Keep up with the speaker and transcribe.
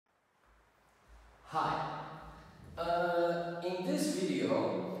Hi. In this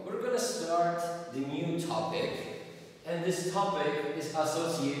video, we're going to start the new topic, and this topic is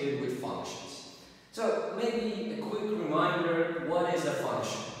associated with functions. So maybe a quick reminder, what is a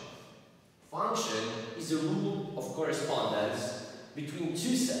function? Function is a rule of correspondence between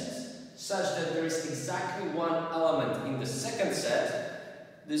two sets, such that there is exactly one element in the second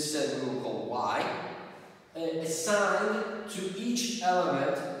set, this set we will call y, assigned to each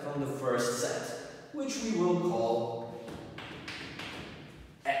element from the first set, which we will call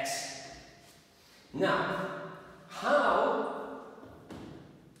x. Now, how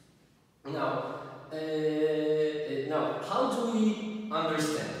do we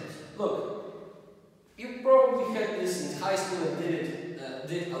understand it? Look, you probably had this in high school and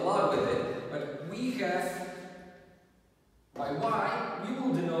did a lot with it, but we have, by y, we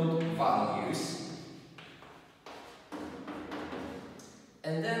will denote values,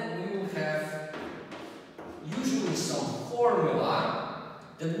 and then we will have usually some formula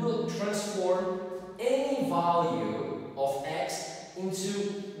that will transform any value of x into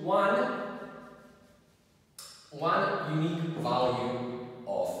one unique value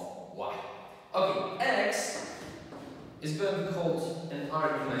of y. Okay, x is going to be called an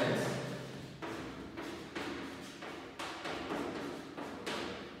argument,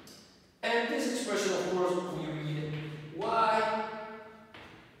 and this expression, of course, we read y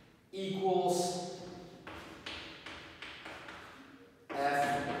equals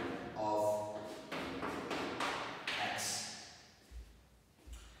f of x.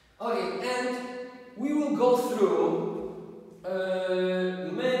 Okay, and we will go through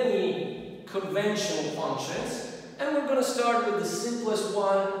many conventional functions, and we're going to start with the simplest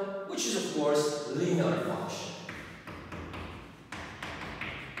one, which is of course linear function.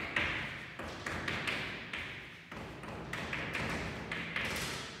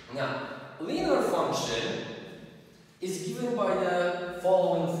 Now, linear function is given by the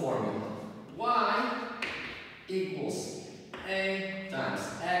following formula. Y equals a times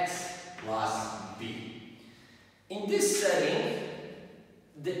x plus b. In this setting,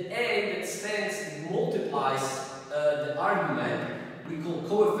 the a that stands multiplies the argument we call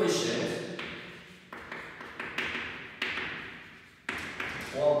coefficient,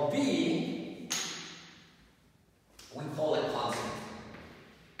 while b we call it constant.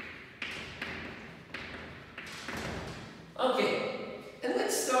 Okay, and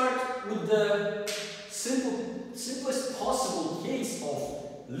let's start with the simplest possible case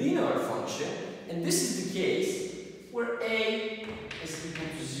of linear function, and this is the case where a is equal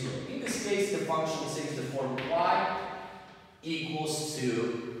to 0. In this case, the function takes the form y equals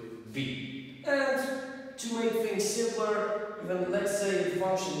to b. And to make things simpler, even let's say the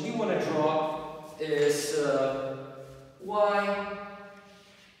function we want to draw is y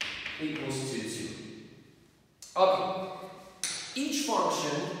equals to 2. Okay. Each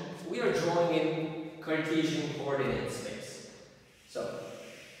function we are drawing in Cartesian coordinate space. So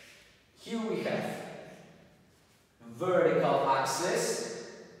here we have vertical axis,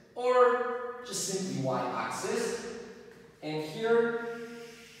 or just simply y-axis, and here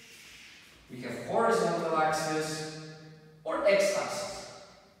we have horizontal axis or x-axis.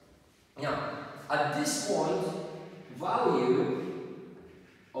 Now, at this point, value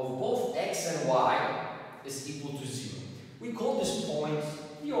of both x and y is equal to 0. We call this point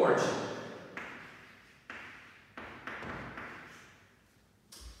the origin.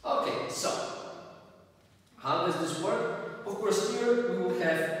 Okay, so how does this work? Of course, here we will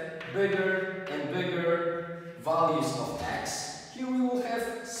have bigger and bigger values of x. Here we will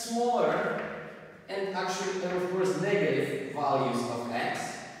have smaller and of course negative values of x.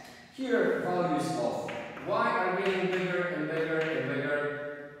 Here values of y are getting bigger and bigger and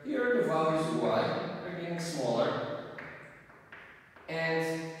bigger. Here the values of y are getting smaller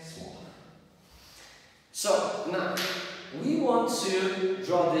and smaller. So now we want to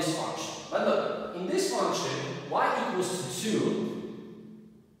draw this function. But look, in this function, y equals to 2,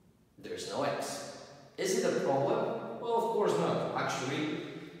 there's no x. Is it a problem? Well, of course not. Actually,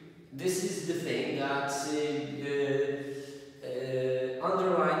 this is the thing that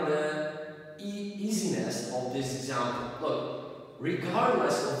underlines the easiness of this example. Look,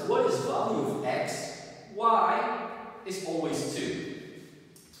 regardless of what is value of x, y is always 2.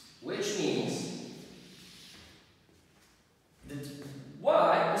 Which means that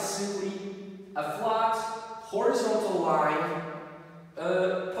y is simply a flat horizontal line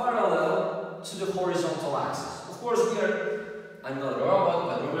parallel to the horizontal axis. Of course, I'm not a robot,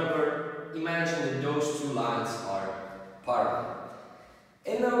 but remember, imagine that those two lines are parallel.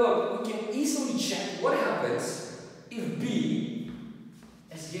 And now look, we can easily check what happens if b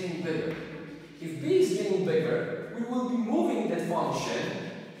is getting bigger. if b is getting bigger, we will be moving that function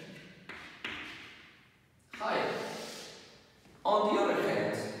higher. On the other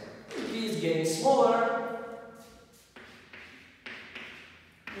hand, if b is getting smaller,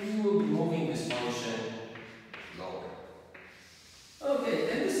 we will be moving this function lower. Okay,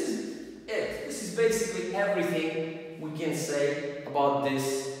 and this is it. This is basically everything we can say about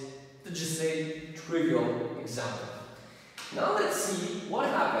this, to just say, trivial example. Now let's see what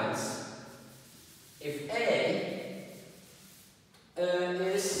happens if a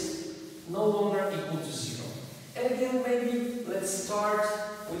is no longer equal to 0. And again, maybe let's start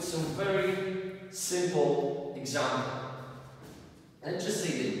with some very simple example. Let's just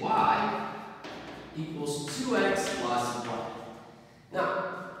say that y equals 2x plus 1. Now,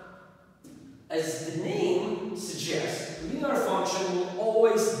 as the name suggests, linear function will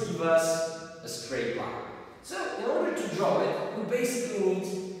always give us a straight line. So, in order to draw it, we basically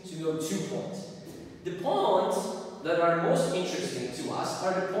need to know 2 points. The points that are most interesting to us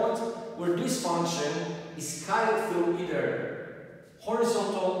are the points where this function is cutting through either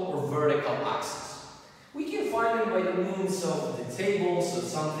horizontal or vertical axis. We can find them by the means of the table, so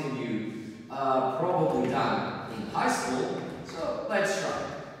something you probably done in high school. So let's try.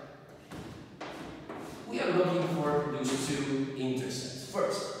 We are looking for those two intercepts.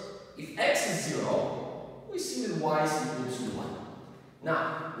 First, if x is 0, we see that y is equal to 1.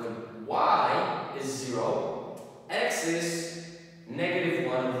 Now, when y is 0, x is negative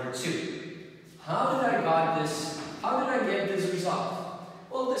 1 over 2. How did I got this? How did I get this result?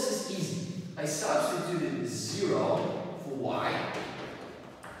 Well, this is easy. I substituted 0 for y,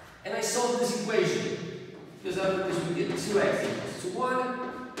 and I solved this equation. Because we get 2x equals to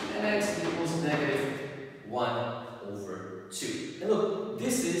 1, and x equals negative 1 over 2. And look,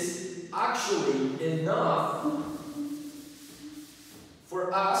 this is actually enough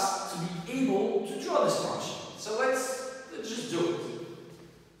for us to be able to draw this function. So let's just do it.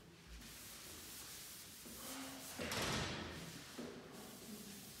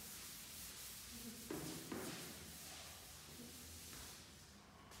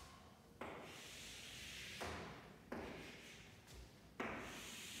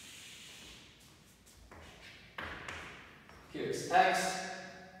 Here is x,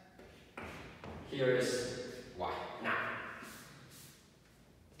 here is y. Now,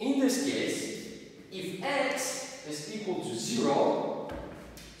 in this case, if x is equal to 0,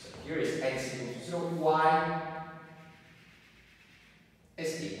 so here is x equal to 0, y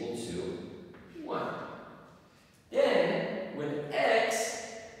is equal to 1. Then, when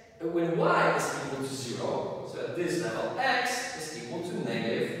y is equal to 0, so at this level, x is equal to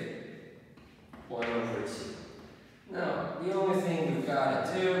negative 1 over 2. Now, the only thing we've got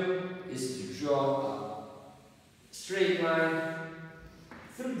to do is to draw a straight line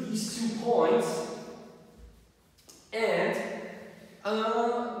through these 2 points, and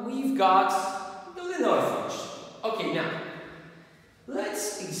we've got the linear function. Okay, now,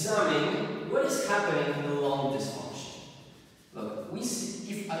 let's examine what is happening along this function. Look, we see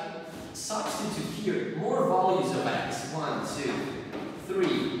if I substitute here more values of x, 1, 2,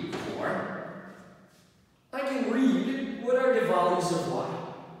 3, 4, I can read what are the values of y.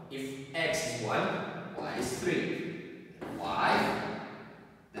 If x is 1, y is 3, 5,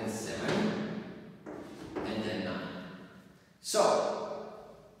 then 7, and then 9. So,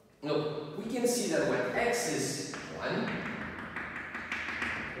 look, we can see that when x is 1,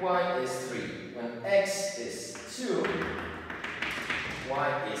 y is 3. When x is 2,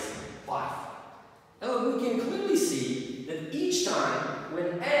 y is 5. Now we can clearly see that each time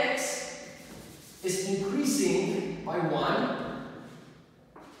when x is increasing by 1,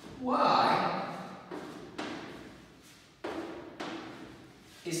 y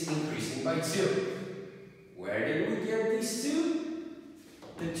is increasing by 2. Where did we get these 2?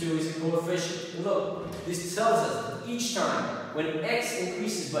 The 2 is a coefficient. And look, this tells us that each time when x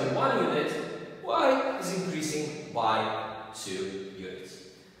increases by 1 unit, y is increasing by 2 units.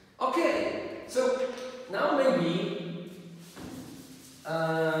 Okay, so now maybe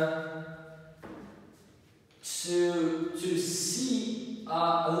to see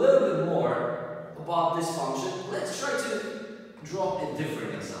a little bit more about this function, let's try to draw a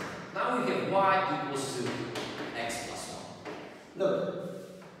different example. Now we have y equals to x plus 1. Look,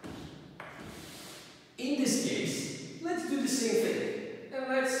 in this case, let's do the same thing. And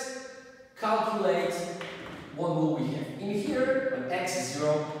let's calculate what will we have. In here, when x is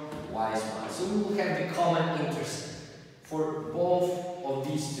 0, y is 1. So we will have the common intercept for both of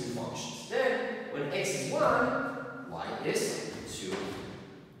these two functions. Then, when x is 1, y is 2,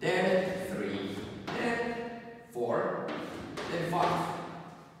 then 3, then 4, then 5.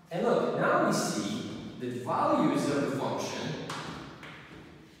 And look, now we see the values of the function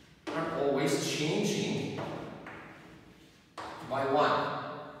are always changing by 1.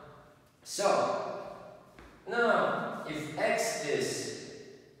 So, now, if x is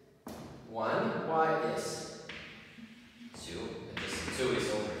 1, y is 2, and this 2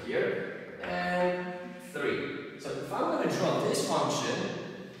 is over here, and 3. So if I'm going to draw this function,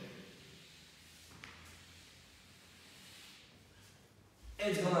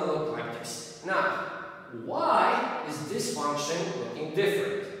 it's going to look like this. Now, why is this function looking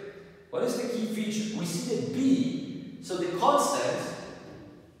different? What is the key feature? We see that b, so the constant,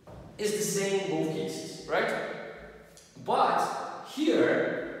 is the same in both cases, right? But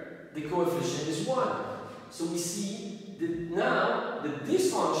here, the coefficient is 1. So we see that now that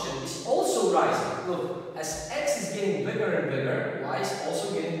this function is also rising. Look, as x is getting bigger and bigger, y is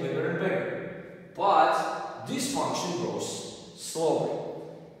also getting bigger and bigger. But this function grows slowly.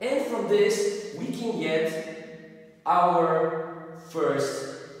 And from this, we can get our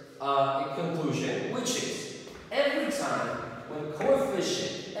first conclusion, which is every time when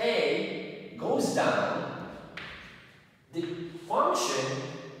coefficient a goes down, the function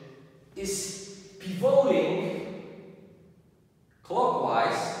is pivoting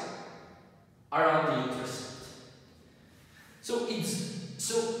clockwise around the intercept. So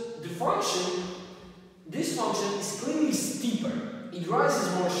the function, this function is clearly steeper. It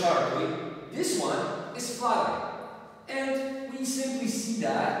rises more sharply. This one is flatter. And we simply see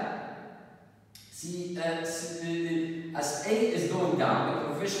that. As a is going down, the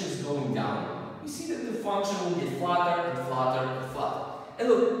coefficient is going down, we see that the function will get flatter and flatter and flatter. And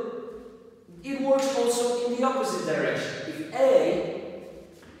look, it works also in the opposite direction. If a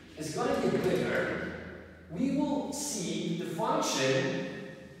is going to get bigger, we will see the function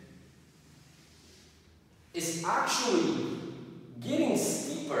is actually getting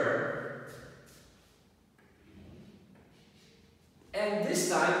steeper, and this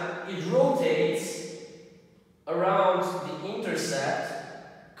time it rotates around the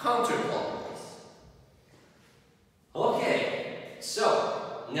intercept counterclockwise. Okay,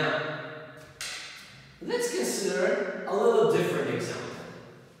 so now let's consider a little different example.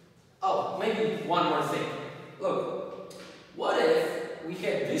 Oh, maybe one more thing. Look, what if we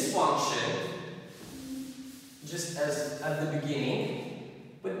had this function just as at the beginning,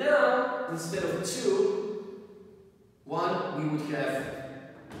 but now instead of 2, 1, we would have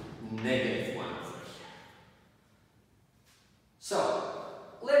negative 1 over here. So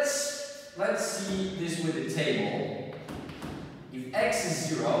let's see this with the table. If x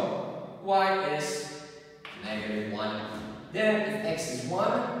is 0, y is negative 1. Then if x is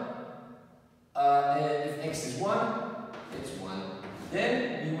 1, it's 1.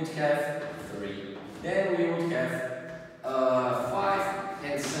 Then we would have 3. Then we would have 5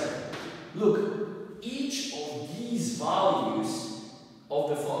 and 7. Look, each of these values of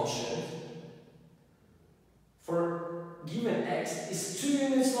the function for given x is 2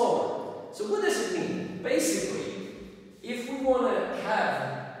 units lower. So what does it mean? Basically, if we want to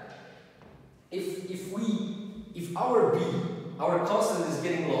have, if our b, our constant is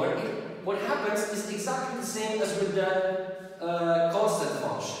getting lower, what happens is exactly the same as with the constant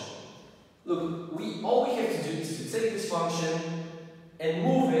function. Look, all we have to do is to take this function and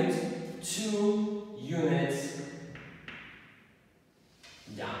move it 2 units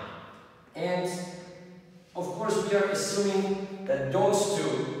down. And of course we are assuming that those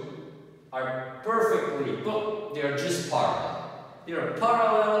two are perfectly, well, they are just parallel. They are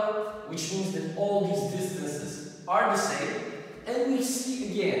parallel, which means that all these distances are the same. And we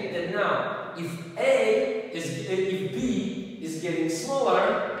see again that now if b is getting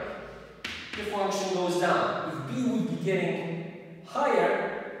smaller, the function goes down. If b would be getting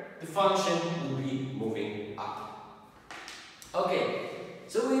higher, the function would be moving up. Okay,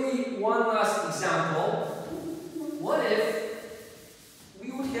 so maybe one last example. What if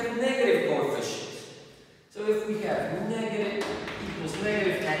we would have negative coefficients? So if we have negative equals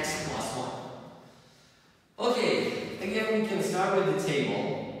negative x plus 1. Okay, again we can start with the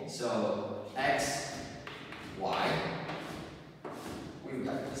table. So x, y. We've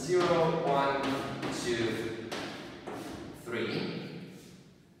got 0, 1, 2, 3.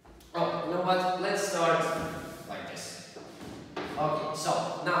 Oh, you know what? Let's start like this. Okay,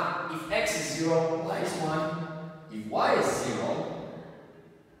 so now if x is 0, y is 1. If y is 0,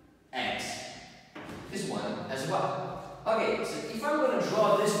 x is 1 as well. Okay, so if I'm going to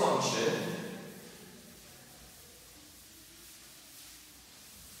draw this function,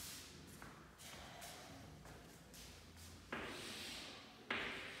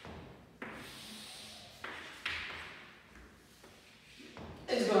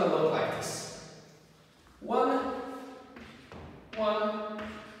 it's going to look like this.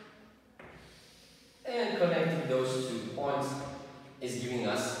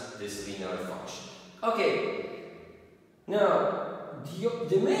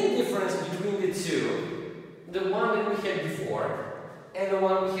 the main difference between the two, the one that we had before and the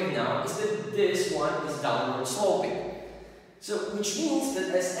one we have now, is that this one is downward sloping. So, which means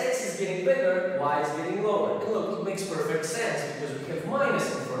that as x is getting bigger, y is getting lower. And look, it makes perfect sense because we have minus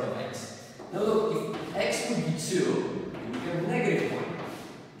in front of x. Now look, if x would be 2, then we have negative 1.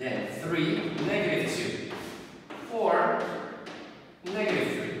 Then 3, negative 2. 4, negative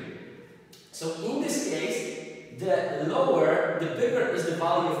 3. So in this case, the bigger is the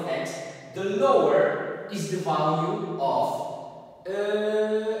value of x, the lower is the value of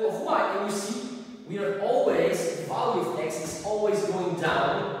y. And you see, we are always, the value of x is always going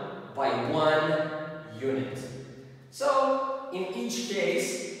down by 1 unit. So in each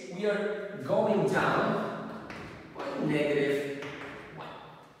case, we are going down by negative 1.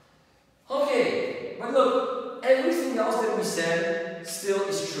 Okay, but look, everything else that we said still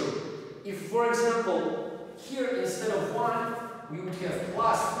is true. If, for example, here instead of 1, we would have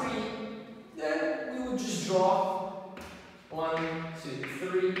plus 3, then we would just draw 1, 2,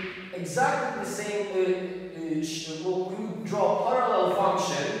 3, exactly the same, we would draw a parallel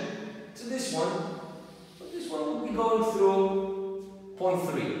function to this one, but this one would be going through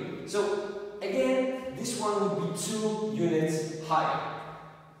 0.3. So, again, this one would be 2 units higher.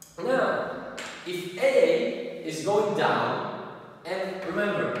 Now, if A is going down, and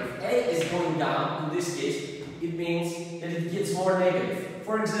remember, if A is going down, in this case, it means that it gets more negative.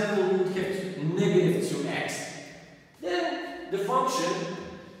 For example, we would have negative 2x. Then the function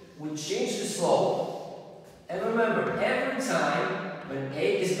will change the slope. And remember, every time when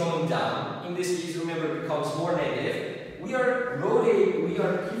A is going down, in this case, remember, it becomes more negative, we are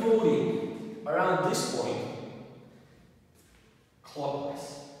pivoting around this point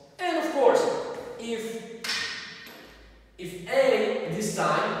clockwise. And of course, if A this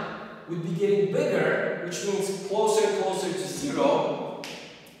time would be getting bigger, which means closer and closer to 0,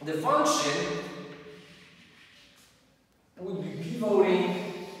 the function would be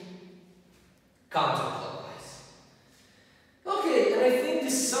pivoting counterclockwise. Okay, and I think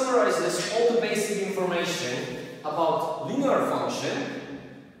this summarizes all the basic information about linear function.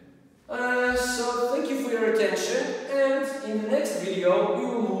 So thank you for your attention, and in the next video we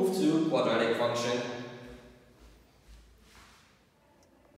will move to quadratic function.